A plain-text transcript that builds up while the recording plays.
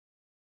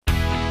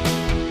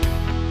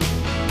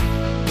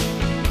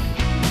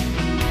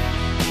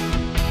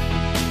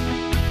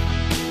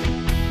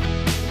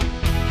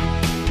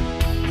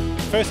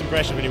first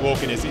impression when you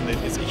walk in is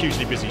it's a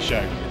hugely busy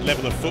show.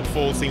 Level of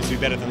footfall seems to be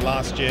better than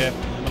last year,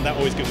 and that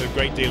always gives a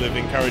great deal of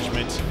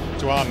encouragement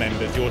to our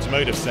members, the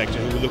automotive sector,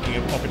 who are looking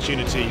at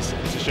opportunities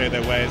to show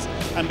their wares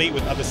and meet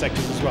with other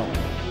sectors as well.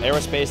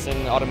 Aerospace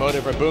and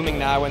automotive are booming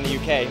now in the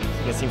UK.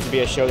 It seems to be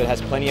a show that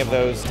has plenty of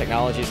those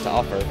technologies to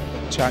offer.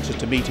 Chances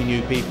to meeting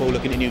new people,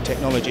 looking at new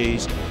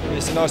technologies.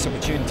 It's a nice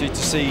opportunity to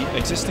see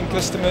existing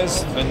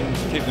customers and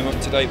keep them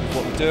up to date with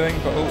what we're doing,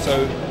 but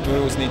also we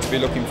always need to be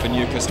looking for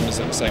new customers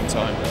at the same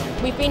time.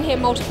 We've been here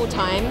multiple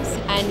times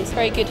and it's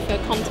very good for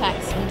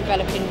contacts and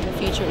developing the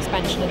future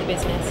expansion of the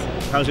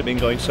business. How's it been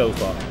going so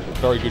far?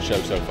 Very good show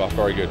so far,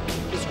 very good.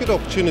 It's a good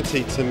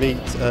opportunity to meet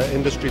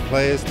industry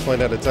players, to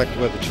find out exactly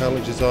where the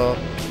challenges are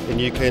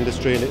in UK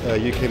industry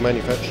and UK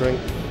manufacturing.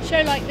 A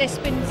show like this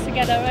brings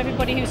together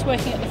everybody who's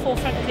working at the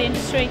forefront of the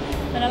industry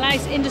and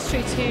allows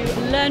industry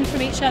to learn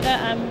from each other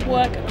and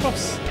work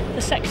across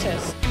the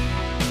sectors.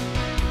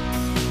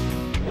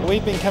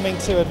 We've been coming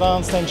to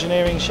Advanced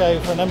Engineering Show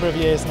for a number of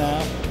years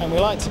now, and we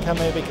like to come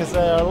here because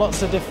there are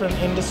lots of different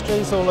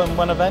industries all in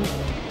one event.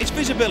 It's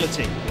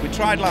visibility. We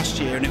tried last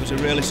year and it was a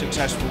really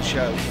successful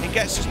show. It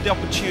gets us the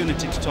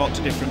opportunity to talk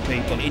to different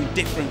people in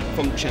different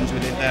functions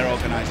within their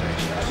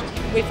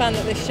organisations. We found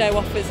that this show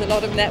offers a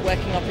lot of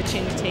networking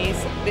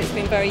opportunities. It's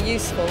been very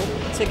useful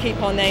to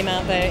keep our name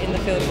out there in the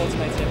field of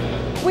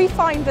automotive. We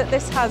find that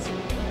this has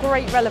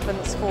great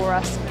relevance for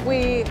us.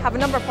 We have a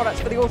number of products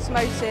for the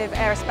automotive,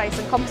 aerospace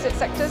and composite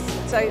sectors,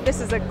 so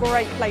this is a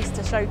great place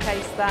to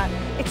showcase that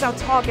it's our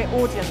target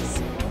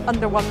audience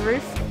under one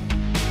roof.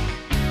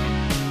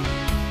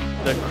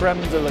 The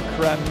creme de la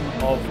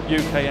creme of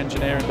UK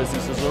engineering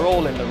businesses are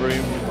all in the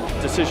room,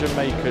 decision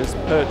makers,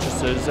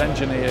 purchasers,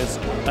 engineers,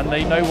 and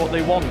they know what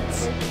they want.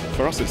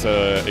 For us it's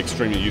an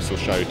extremely useful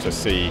show to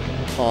see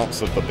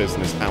parts of the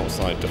business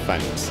outside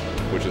defence,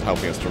 which is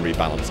helping us to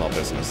rebalance our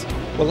business.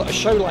 Well, a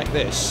show like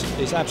this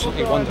is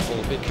absolutely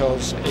wonderful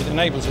because it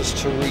enables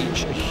us to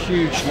reach a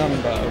huge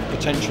number of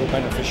potential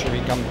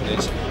beneficiary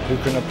companies who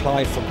can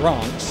apply for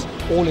grants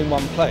all in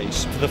one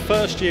place. For the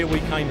first year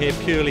we came here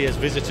purely as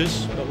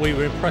visitors, but we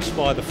were impressed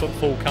by the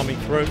footfall coming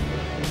through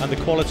and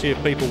the quality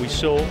of people we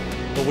saw.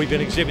 But we've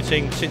been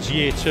exhibiting since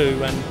year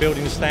 2 and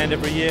building the stand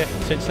every year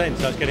since then,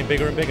 so it's getting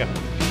bigger and bigger.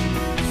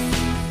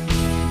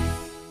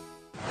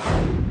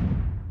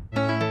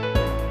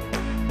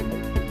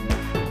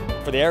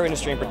 For the aero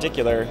industry in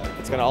particular,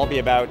 it's going to all be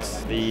about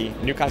the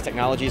new kinds of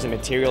technologies and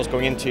materials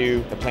going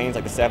into the planes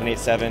like the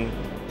 787.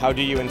 How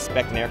do you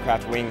inspect an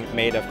aircraft wing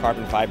made of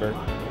carbon fiber?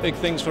 Big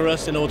things for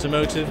us in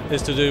automotive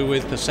is to do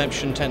with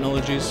perception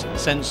technologies,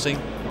 sensing,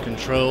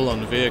 control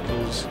on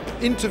vehicles.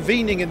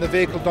 Intervening in the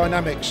vehicle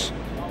dynamics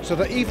so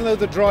that even though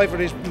the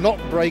driver is not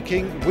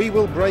braking, we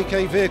will brake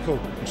a vehicle.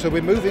 So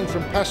we're moving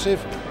from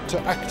passive to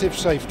active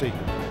safety.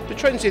 The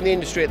trends in the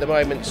industry at the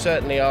moment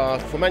certainly are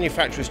for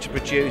manufacturers to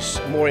produce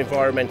more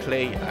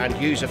environmentally and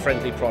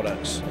user-friendly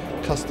products.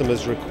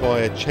 Customers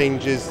require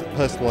changes,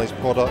 personalised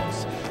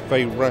products,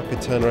 very rapid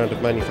turnaround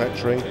of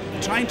manufacturing.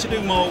 Trying to do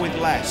more with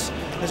less.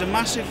 There's a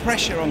massive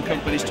pressure on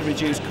companies to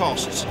reduce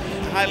costs.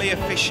 Highly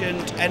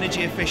efficient,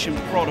 energy efficient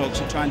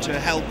products are trying to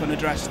help and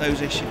address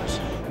those issues.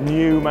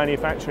 New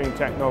manufacturing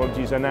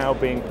technologies are now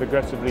being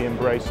progressively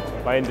embraced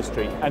by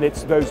industry, and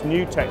it's those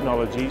new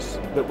technologies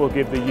that will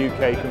give the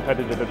UK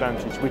competitive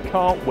advantage. We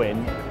can't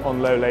win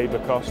on low labour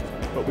cost,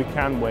 but we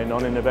can win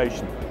on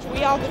innovation.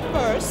 We are the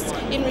first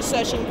in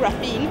researching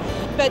graphene,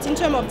 but in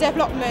terms of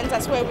development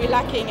that's where we're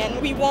lacking,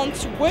 and we want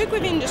to work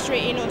with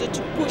industry in order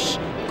to push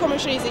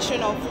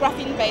commercialization of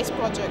graphene-based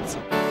projects.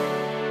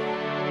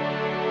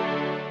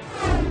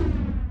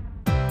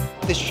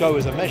 This show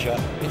as a measure,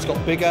 it's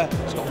got bigger,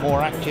 it's got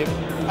more active,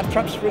 and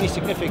perhaps really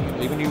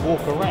significantly when you walk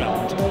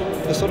around,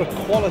 the sort of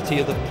quality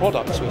of the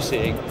products we're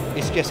seeing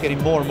is just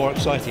getting more and more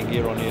exciting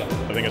year on year.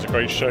 I think it's a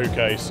great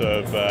showcase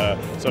of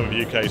some of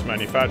UK's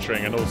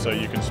manufacturing, and also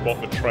you can spot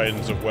the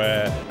trends of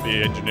where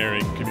the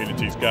engineering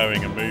community is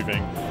going and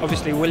moving.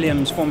 Obviously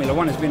Williams Formula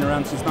 1 has been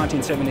around since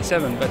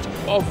 1977, but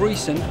of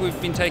recent we've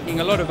been taking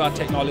a lot of our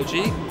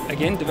technology,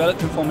 again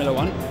developed in Formula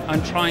 1,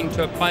 and trying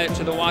to apply it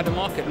to the wider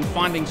market and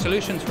finding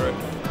solutions for it.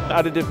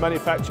 Additive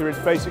manufacture is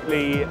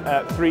basically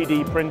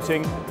 3D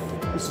printing.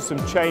 This is some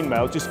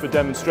chainmail just for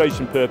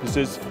demonstration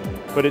purposes,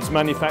 but it's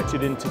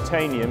manufactured in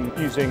titanium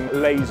using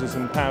lasers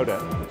and powder.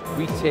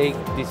 We take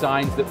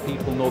designs that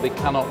people know they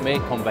cannot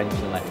make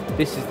conventionally.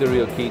 This is the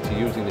real key to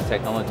using the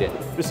technology.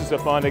 This is a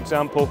fine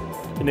example,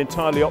 an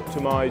entirely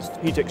optimised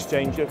heat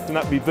exchanger, and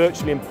that would be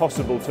virtually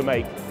impossible to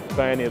make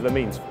by any other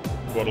means.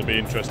 What will be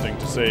interesting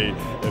to see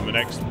in the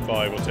next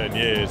 5 or 10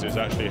 years is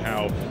actually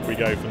how we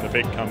go from the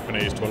big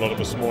companies to a lot of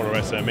the smaller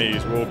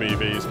SMEs, will be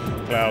these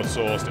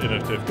cloud-sourced,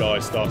 innovative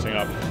guys starting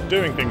up,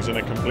 doing things in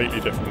a completely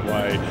different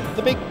way.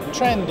 The big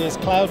trend is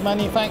cloud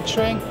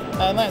manufacturing,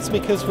 and that's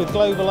because with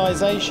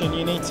globalisation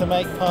you need to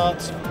make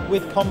parts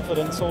with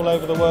confidence all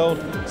over the world,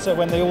 so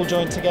when they all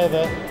join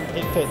together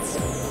it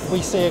fits.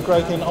 We see a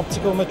growth in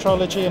optical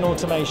metrology and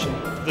automation.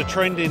 The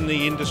trend in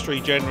the industry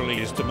generally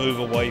is to move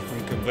away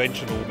from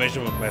conventional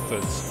measurement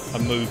methods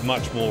and move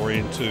much more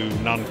into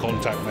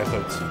non-contact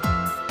methods.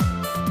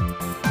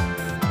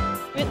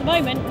 the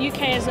moment,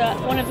 UK is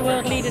one of the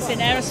world leaders in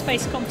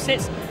aerospace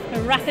composites.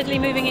 We're rapidly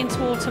moving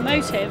into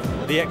automotive.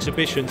 The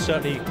exhibition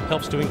certainly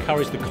helps to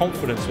encourage the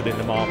confidence within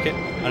the market,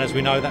 and as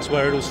we know, that's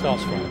where it all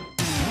starts from.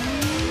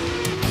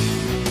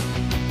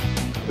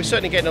 We're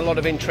certainly getting a lot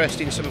of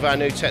interest in some of our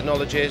new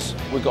technologies.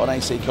 We've got an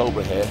AC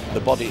Cobra here.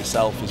 The body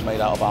itself is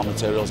made out of our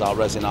materials, our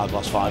resin, our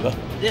glass fibre.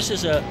 This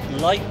is a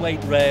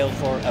lightweight rail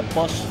for a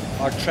bus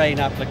or train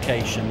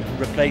application,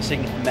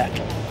 replacing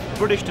metal.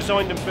 British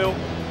designed and built,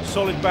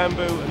 solid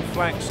bamboo and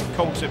flax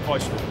composite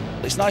bicycle.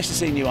 It's nice to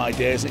see new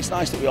ideas. It's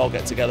nice that we all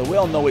get together. We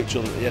all know each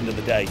other at the end of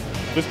the day.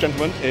 This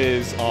gentleman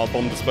is our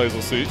bomb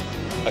disposal suit,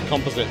 a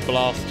composite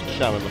blast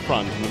shell in the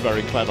front and a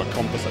very clever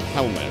composite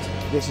helmet.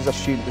 This is a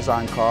student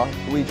design car.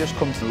 We just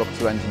come to look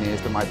to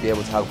engineers that might be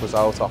able to help us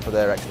out, offer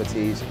their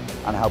expertise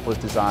and help us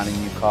design a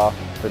new car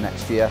for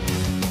next year.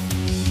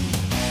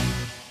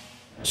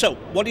 So,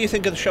 what do you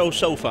think of the show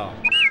so far?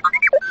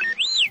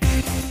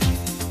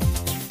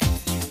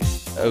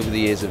 Over the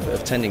years of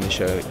attending the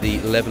show, the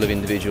level of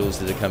individuals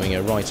that are coming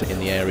right in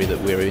the area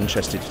that we're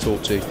interested to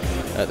talk to,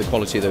 the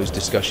quality of those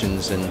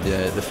discussions and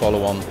the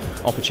follow-on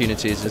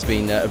opportunities has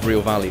been of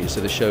real value.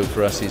 So the show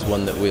for us is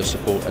one that we'll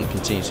support and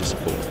continue to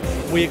support.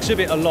 We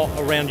exhibit a lot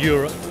around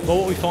Europe, but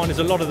what we find is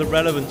a lot of the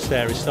relevance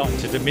there is starting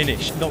to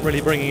diminish, not really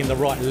bringing in the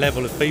right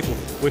level of people.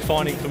 We're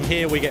finding from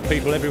here we get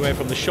people everywhere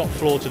from the shop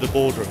floor to the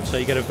boardroom, so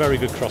you get a very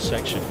good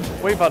cross-section.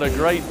 We've had a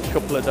great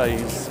couple of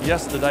days.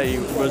 Yesterday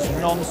was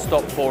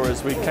non-stop for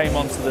us. We came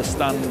onto the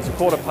stand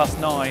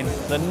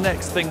 9:15. The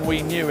next thing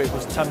we knew it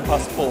was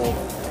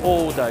 4:10,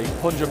 all day,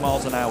 100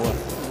 miles an hour.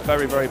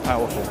 Very, very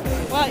powerful.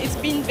 Well, it's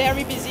been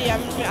very busy.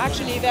 I'm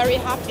actually very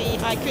happy.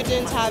 I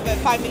couldn't have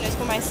 5 minutes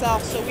for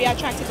myself, so we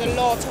attracted a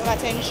lot of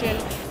attention.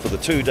 For the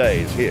 2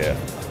 days here,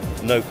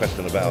 no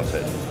question about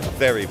it.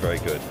 Very, very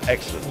good.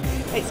 Excellent.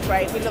 It's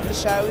great. We love the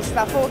show. It's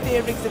our 4th year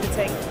of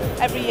exhibiting.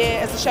 Every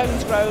year, as the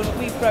show's grown,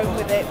 we've grown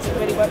with it. It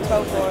really works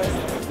well for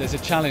us. There's a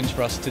challenge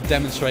for us to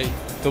demonstrate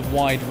the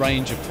wide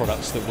range of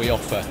products that we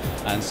offer,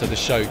 and so the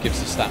show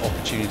gives us that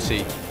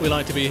opportunity. We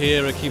like to be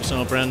here. It keeps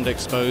our brand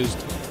exposed,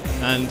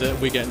 and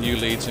we get new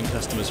leads and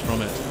customers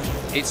from it.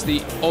 It's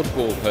the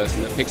oddball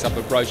person that picks up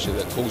a brochure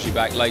that calls you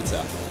back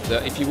later,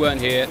 that if you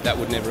weren't here, that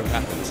would never have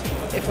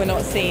happened. If we're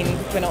not seen,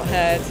 if we're not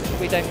heard,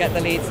 we don't get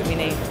the leads that we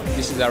need.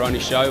 This is our only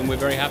show and we're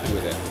very happy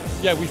with it.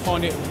 Yeah, we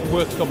find it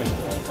worth coming.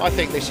 I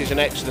think this is an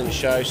excellent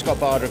show. Scott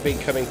Barder have been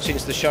coming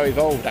since the show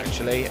evolved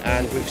actually,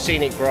 and we've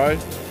seen it grow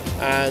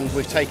and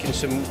we've taken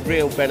some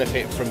real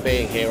benefit from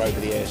being here over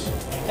the years.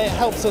 It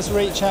helps us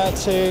reach out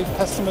to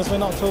customers we're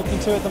not talking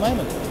to at the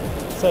moment,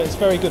 so it's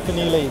very good for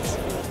new leads.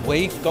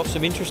 We've got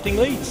some interesting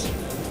leads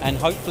and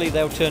hopefully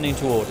they'll turn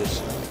into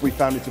orders. We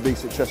found it to be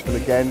successful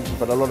again. We've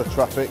had a lot of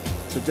traffic,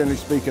 so generally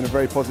speaking a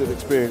very positive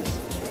experience.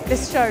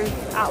 This show,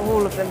 out of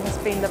all of them, has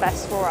been the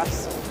best for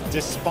us.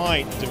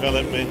 Despite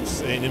developments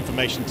in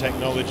information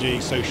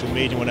technology, social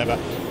media, whatever,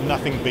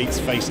 nothing beats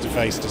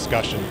face-to-face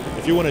discussion.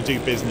 If you want to do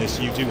business,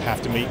 you do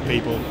have to meet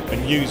people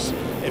and use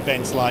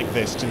events like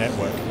this to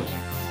network.